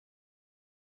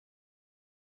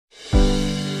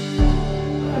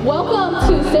Welcome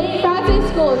to St. Francis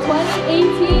School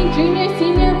 2018 Junior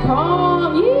Senior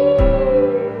Prom. Yay!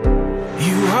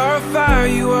 You are a fire,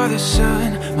 you are the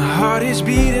sun. My heart is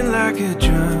beating like a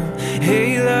drum.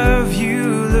 Hey love, you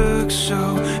look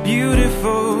so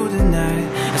beautiful tonight.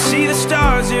 I see the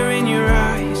stars there in your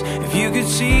eyes. If you could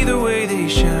see the way they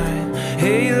shine.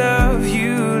 Hey love,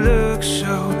 you look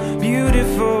so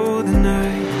beautiful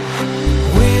tonight.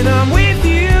 When I'm with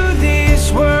you,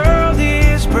 this world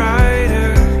is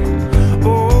brighter.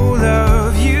 Oh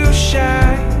love, you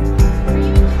shine.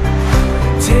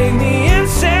 Take me and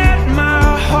set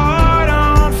my heart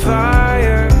on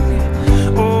fire.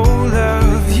 Oh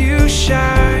love, you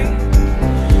shine.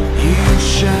 You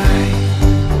shine.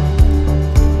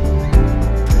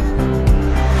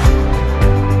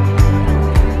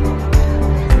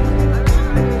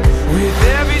 With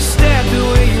every step, the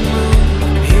way you move,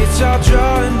 it's all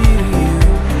drawing me to you.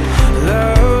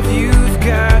 Love, you've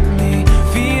got me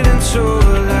feeling so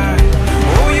alive.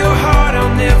 Oh, your heart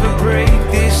I'll never break.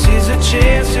 This is a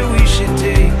chance that we should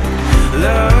take.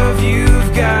 Love,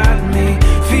 you've got me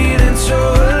feeling so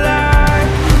alive.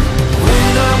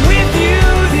 When I'm with you,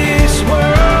 this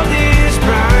world is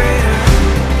brighter.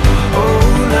 Oh,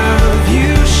 love,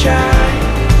 you shine.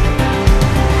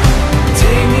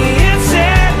 Take me and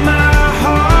set my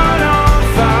heart on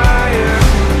fire.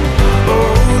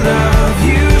 Oh, love,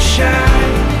 you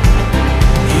shine.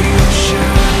 You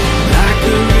shine like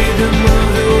the rhythm of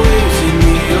the waves in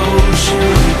the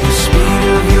ocean. The speed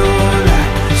of your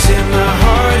light set my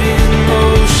heart in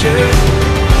motion.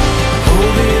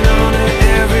 Holding on to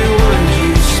every word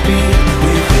you speak.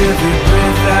 With every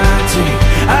breath I take,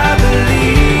 I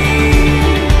believe.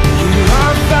 You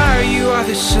are fire, you are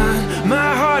the sun.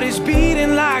 My heart is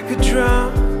beating like a drum.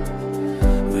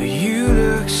 But you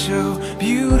look so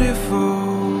beautiful.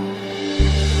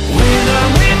 When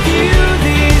I'm with you,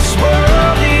 this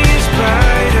world is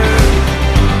brighter.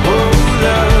 Oh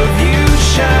love, you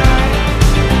shine.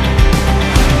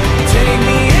 Take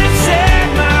me and set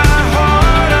my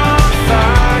heart on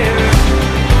fire.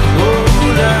 Oh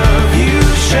love, you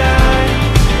shine.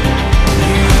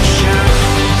 You shine.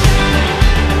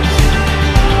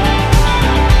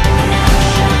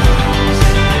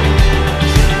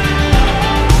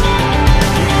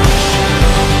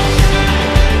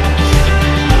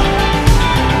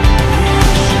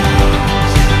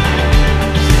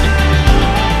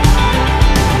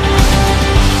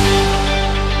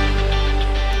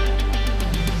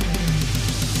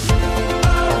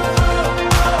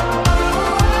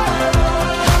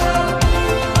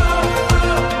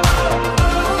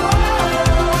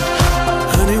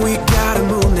 Honey, we got a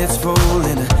moon that's full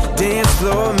and a dance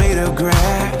floor made of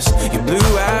grass. Your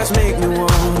blue eyes make me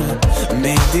wanna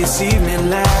make this evening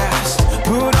last.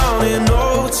 Put on an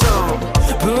old song,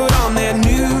 put on that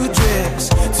new dress.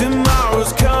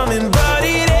 Tomorrow's coming, but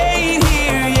it ain't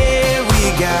here yet.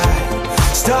 We got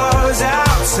stars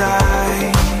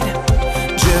outside,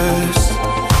 just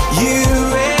you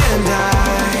and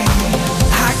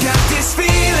I got this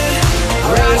feeling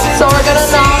rising. So we're gonna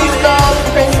announce the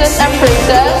princess and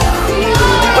princess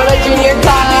for the junior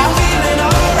class.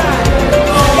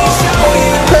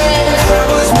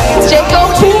 Prince Jacob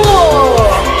Poole.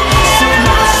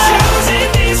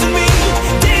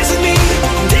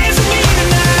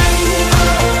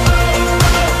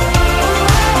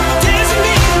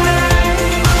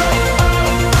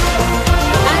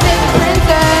 And his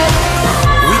princess,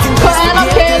 Joanna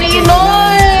Kelly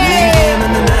Lloyd.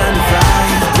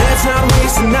 Let's not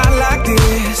waste a night like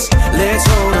this. Let's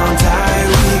hold on tight.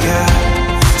 We got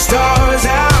stars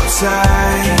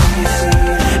outside,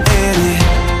 and it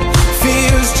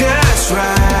feels just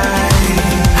right.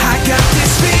 I got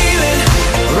this feeling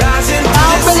rising Now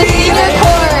for the senior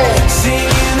court.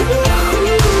 singing.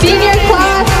 Senior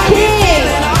class king,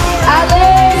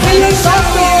 Alex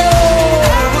Villalobos.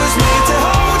 I was meant to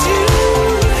hold you,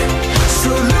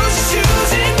 so lose your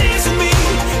shoes and dance with me,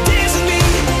 dance with me,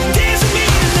 dance with me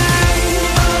tonight.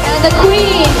 And the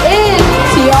queen is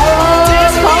Tiara